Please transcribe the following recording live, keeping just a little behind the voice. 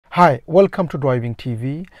Hi, welcome to Driving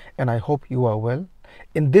TV, and I hope you are well.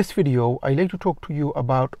 In this video, I'd like to talk to you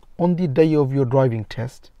about on the day of your driving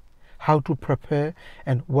test, how to prepare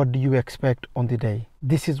and what do you expect on the day.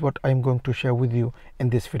 This is what I'm going to share with you in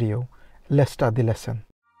this video. Let's start the lesson.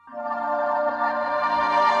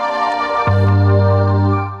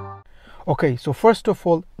 Okay, so first of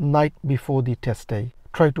all, night before the test day,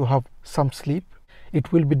 try to have some sleep.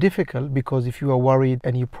 It will be difficult because if you are worried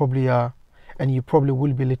and you probably are, and you probably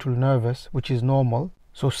will be a little nervous, which is normal.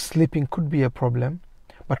 So sleeping could be a problem,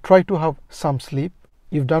 but try to have some sleep.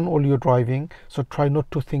 You've done all your driving, so try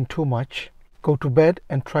not to think too much. Go to bed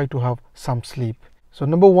and try to have some sleep. So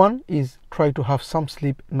number one is try to have some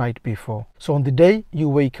sleep night before. So on the day you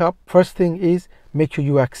wake up, first thing is make sure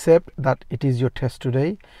you accept that it is your test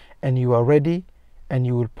today and you are ready and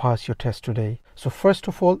you will pass your test today. So first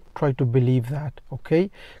of all, try to believe that, okay?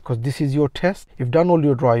 Because this is your test. You've done all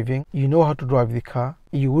your driving. You know how to drive the car.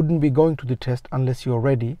 You wouldn't be going to the test unless you're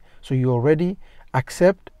ready. So you're ready,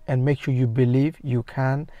 accept and make sure you believe you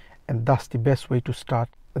can, and that's the best way to start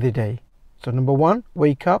the day. So number one,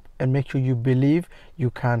 wake up and make sure you believe you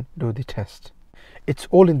can do the test. It's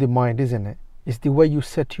all in the mind, isn't it? It's the way you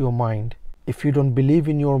set your mind. If you don't believe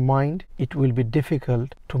in your mind, it will be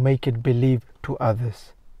difficult to make it believe to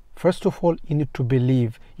others. First of all, you need to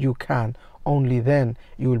believe you can. Only then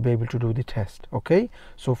you will be able to do the test, okay?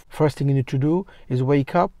 So first thing you need to do is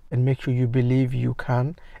wake up and make sure you believe you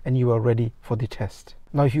can and you are ready for the test.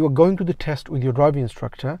 Now, if you are going to the test with your driving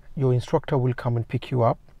instructor, your instructor will come and pick you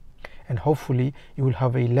up, and hopefully you will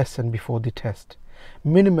have a lesson before the test.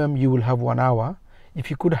 Minimum you will have 1 hour.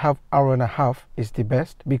 If you could have 1.5 hours is the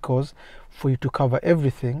best, because for you to cover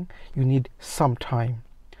everything you need some time.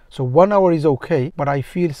 So 1 hour is okay, but I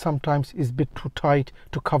feel sometimes it's a bit too tight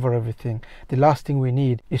to cover everything. The last thing we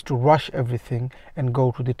need is to rush everything and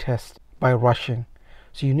go to the test by rushing.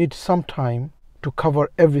 So you need some time to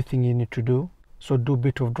cover everything you need to do. So do a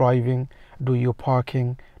bit of driving, do your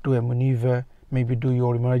parking, do a maneuver, maybe do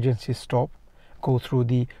your emergency stop, go through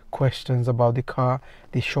the questions about the car,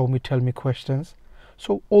 the show me, tell me questions.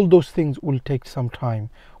 So all those things will take some time.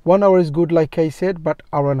 1 hour is good, like I said, but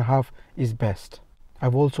 1.5 hours is best.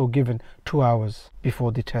 I've also given 2 hours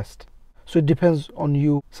before the test. So it depends on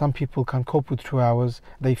you. Some people can cope with 2 hours.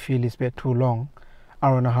 They feel it's a bit too long.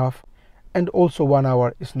 1.5 hours. And also 1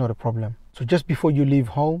 hour is not a problem. So just before you leave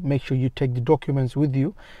home, make sure you take the documents with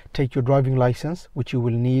you. Take your driving license, which you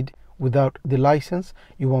will need. Without the license,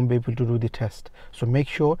 you won't be able to do the test. So make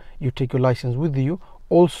sure you take your license with you.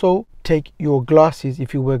 Also take your glasses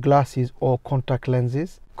if you wear glasses or contact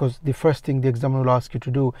lenses, because the first thing the examiner will ask you to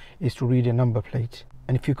do is to read a number plate.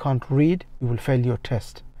 And if you can't read, you will fail your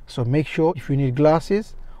test. So make sure if you need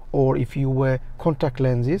glasses or if you wear contact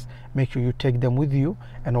lenses, make sure you take them with you,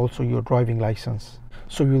 and also your driving license.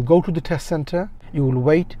 So you'll go to the test center, you will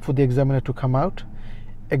wait for the examiner to come out.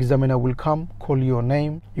 Examiner will come, call your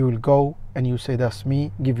name, you will go and you say that's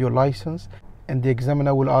me, give your license, and the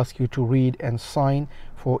examiner will ask you to read and sign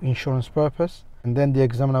for insurance purpose. And then the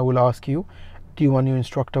examiner will ask you, do you want your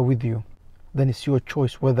instructor with you? Then it's your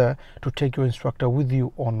choice whether to take your instructor with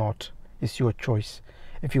you or not. It's your choice.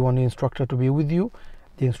 If you want the instructor to be with you,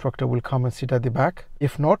 the instructor will come and sit at the back.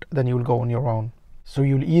 If not, then you will go on your own. So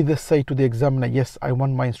you'll either say to the examiner, yes, I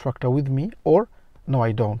want my instructor with me, or no,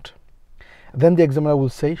 I don't. Then the examiner will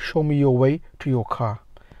say, show me your way to your car.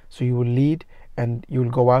 So you will lead and you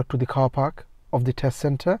will go out to the car park of the test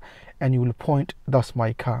center and you will point, that's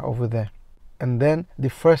my car over there. And then the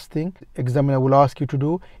first thing examiner will ask you to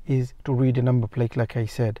do is to read a number plate, like I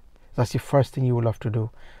said. That's the first thing you will have to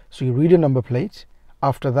do. So you read a number plate.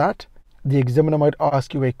 After that, the examiner might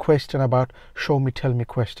ask you a question about show me, tell me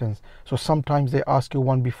questions. So sometimes they ask you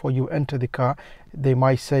one before you enter the car. They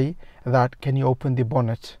might say that, can you open the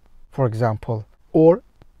bonnet, for example? Or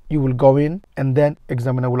you will go in and then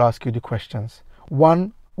examiner will ask you the questions.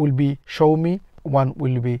 One will be show me, one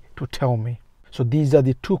will be to tell me. So these are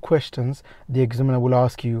the two questions the examiner will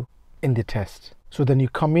ask you in the test. So then you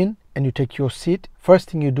come in and you take your seat. First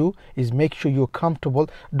thing you do is make sure you're comfortable.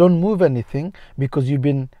 Don't move anything because you've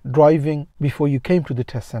been driving before you came to the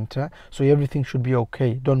test center. So everything should be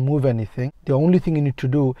okay. Don't move anything. The only thing you need to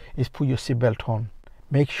do is put your seatbelt on.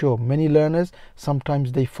 Make sure. Many learners,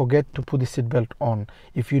 sometimes they forget to put the seatbelt on.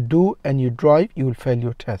 If you do and you drive, you will fail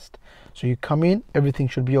your test. So you come in, everything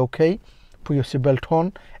should be okay. Put your seatbelt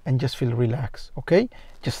on and just feel relaxed, okay?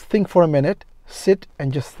 Just think for a minute, sit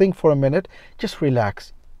and just think for a minute, just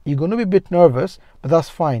relax. You're going to be a bit nervous, but that's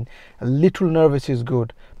fine. A little nervous is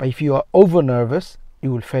good, but if you are over nervous,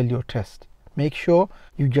 you will fail your test. Make sure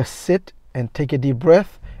you just sit and take a deep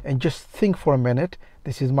breath and just think for a minute.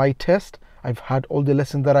 This is my test. I've had all the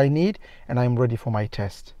lessons that I need and I'm ready for my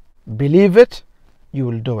test. Believe it, you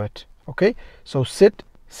will do it. Okay, so sit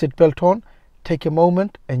belt on, take a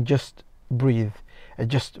moment and just breathe.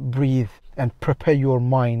 And prepare your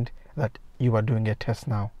mind that you are doing a test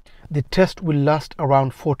now. The test will last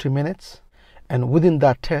around 40 minutes, and within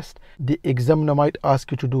that test the examiner might ask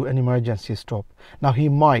you to do an emergency stop. Now he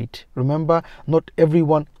might, remember, not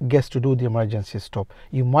everyone gets to do the emergency stop.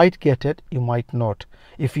 You might get it, you might not.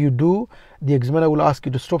 If you do, the examiner will ask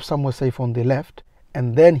you to stop somewhere safe on the left,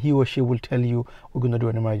 and then he or she will tell you we're going to do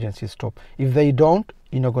an emergency stop. If they don't,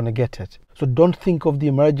 you're not going to get it. So don't think of the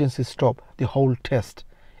emergency stop the whole test.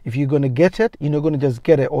 If you're going to get it, you're not going to just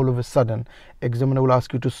get it all of a sudden. Examiner will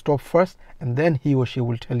ask you to stop first, and then he or she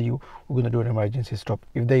will tell you we're going to do an emergency stop.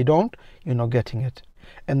 If they don't, you're not getting it.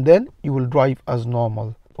 And then you will drive as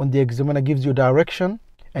normal. When the examiner gives you direction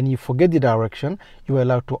and you forget the direction, you are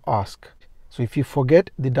allowed to ask. So if you forget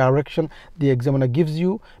the direction the examiner gives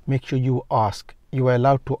you, make sure you ask. You are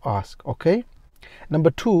allowed to ask, okay? Number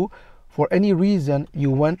 2, for any reason you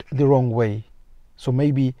went the wrong way. So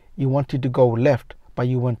maybe you wanted to go left, but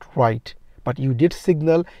you went right. But you did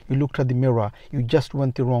signal, you looked at the mirror, you just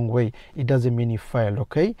went the wrong way. It doesn't mean you failed,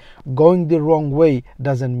 okay? Going the wrong way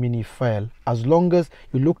doesn't mean you failed. As long as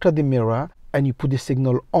you looked at the mirror and you put the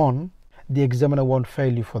signal on, the examiner won't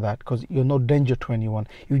fail you for that, because you're no danger to anyone.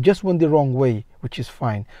 You just went the wrong way, which is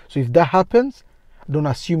fine. So if that happens, don't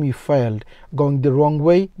assume you failed. Going the wrong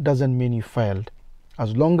way doesn't mean you failed.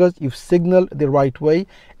 As long as you've signaled the right way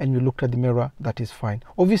and you looked at the mirror, that is fine.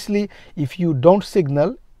 Obviously, if you don't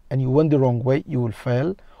signal and you went the wrong way, you will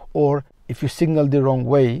fail. Or if you signal the wrong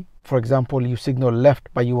way, for example, you signal left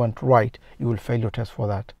but you went right, you will fail your test for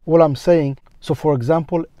that. All I'm saying, so for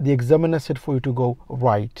example, the examiner said for you to go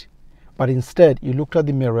right, but instead you looked at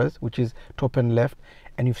the mirrors, which is top and left,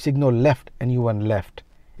 and you've signaled left and you went left.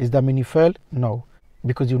 Does that mean you failed? No.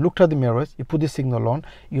 Because you looked at the mirrors, you put the signal on,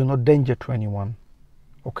 you're not danger to anyone.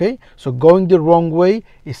 Okay, so going the wrong way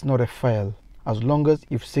is not a fail, as long as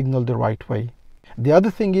you've signaled the right way. The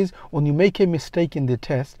other thing is, when you make a mistake in the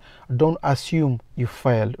test, don't assume you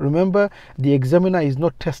failed. Remember, the examiner is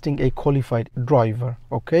not testing a qualified driver,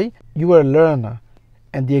 okay? You are a learner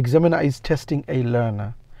and the examiner is testing a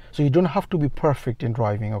learner. So you don't have to be perfect in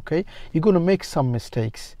driving, okay? You're going to make some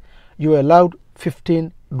mistakes. You are allowed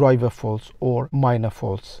 15 driver faults or minor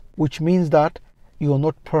faults, which means that you are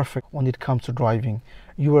not perfect when it comes to driving.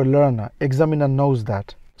 You are a learner. Examiner knows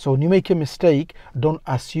that. So when you make a mistake, don't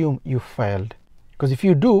assume you failed. Because if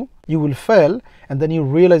you do, you will fail, and then you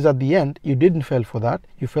realize at the end you didn't fail for that.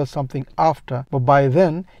 You failed something after, but by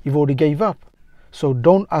then you've already gave up. So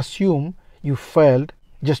don't assume you failed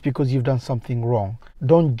just because you've done something wrong.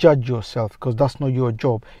 Don't judge yourself, because that's not your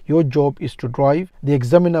job. Your job is to drive. The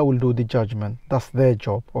examiner will do the judgment. That's their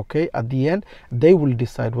job, okay? At the end, they will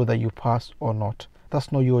decide whether you pass or not.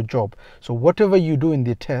 That's not your job. So whatever you do in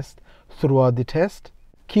the test, throughout the test,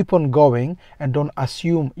 keep on going and don't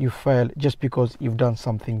assume you failed just because you've done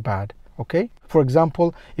something bad, okay? For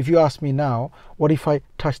example, if you ask me now, what if I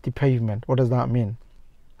touch the pavement? What does that mean?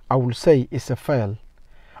 I will say it's a fail.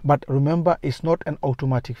 But remember, it's not an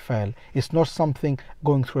automatic fail. It's not something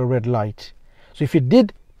going through a red light. So if you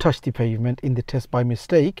did touch the pavement in the test by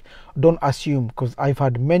mistake, don't assume, because I've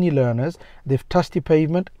had many learners, they've touched the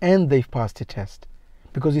pavement and they've passed the test.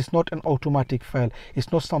 Because it's not an automatic fail.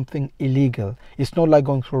 It's not something illegal. It's not like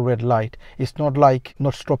going through a red light. It's not like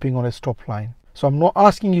not stopping on a stop line. So I'm not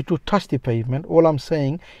asking you to touch the pavement. All I'm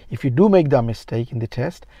saying, if you do make that mistake in the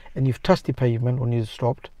test and you've touched the pavement when you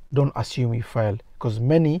stopped, don't assume you failed, because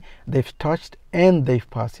many, they've touched and they've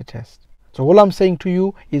passed the test. So all I'm saying to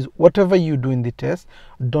you is, whatever you do in the test,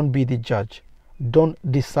 don't be the judge. Don't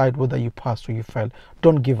decide whether you passed or you failed.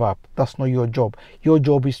 Don't give up. That's not your job. Your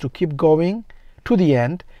job is to keep going to the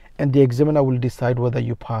end, and the examiner will decide whether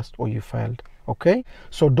you passed or you failed, okay?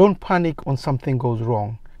 So don't panic when something goes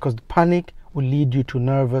wrong, because panic will lead you to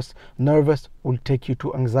nervous will take you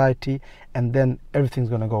to anxiety, and then everything's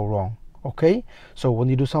going to go wrong, okay? So when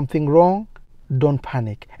you do something wrong, don't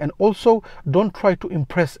panic, and also don't try to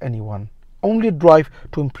impress anyone. Only drive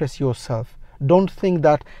to impress yourself. Don't think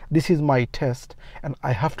that this is my test and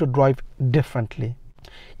I have to drive differently.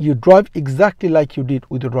 You drive exactly like you did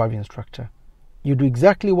with the driving instructor. You do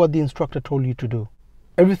exactly what the instructor told you to do.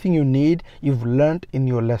 Everything you need, you've learned in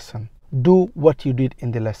your lesson. Do what you did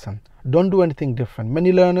in the lesson. Don't do anything different.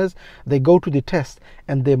 Many learners, they go to the test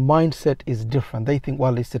and their mindset is different. They think,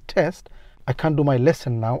 well, it's a test. I can't do my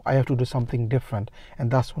lesson now. I have to do something different. And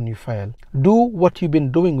that's when you fail. Do what you've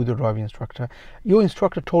been doing with your driving instructor. Your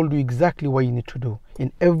instructor told you exactly what you need to do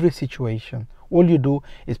in every situation. All you do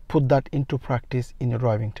is put that into practice in your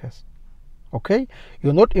driving test. Okay,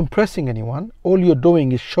 you're not impressing anyone. All you're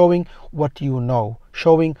doing is showing what you know,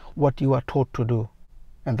 showing what you are taught to do,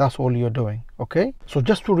 and that's all you're doing. Okay, so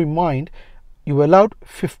just to remind, you're allowed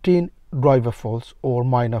 15 driver faults or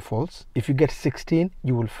minor faults. If you get 16,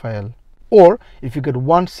 you will fail, or if you get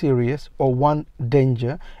one serious or one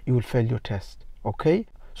danger, you will fail your test. Okay,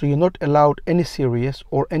 so you're not allowed any serious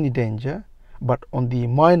or any danger, but on the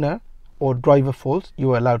minor or driver faults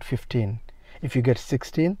you are allowed 15. If you get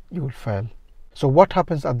 16, you will fail. So what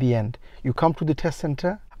happens at the end? You come to the test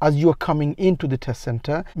center. As you are coming into the test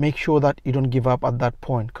center, make sure that you don't give up at that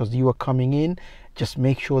point, because you are coming in. Just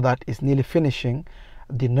make sure that it's nearly finishing.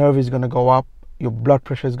 The nerve is going to go up, your blood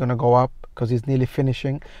pressure is going to go up because it's nearly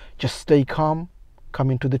finishing. Just stay calm, come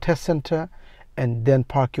into the test center, and then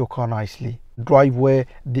park your car nicely. Drive where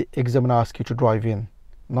the examiner asks you to drive in.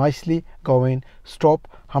 Nicely go in, stop,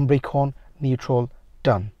 handbrake on, neutral,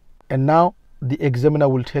 done. And now the examiner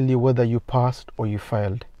will tell you whether you passed or you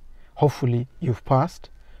failed. Hopefully you've passed.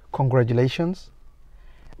 Congratulations.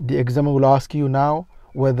 The examiner will ask you now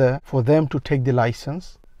whether for them to take the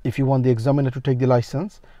license, if you want the examiner to take the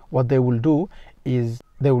license, what they will do is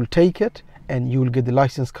they will take it and you will get the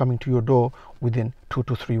license coming to your door within 2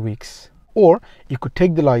 to 3 weeks. Or you could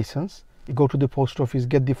take the license, you go to the post office,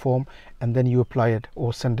 get the form, and then you apply it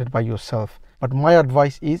or send it by yourself. But my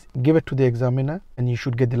advice is give it to the examiner and you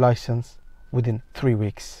should get the license within 3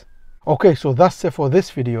 weeks. Okay, so that's it for this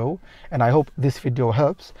video, and I hope this video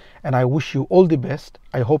helps, and I wish you all the best.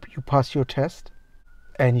 I hope you pass your test,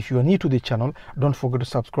 and if you are new to the channel, don't forget to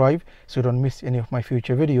subscribe so you don't miss any of my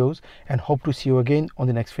future videos, and hope to see you again on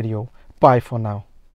the next video. Bye for now.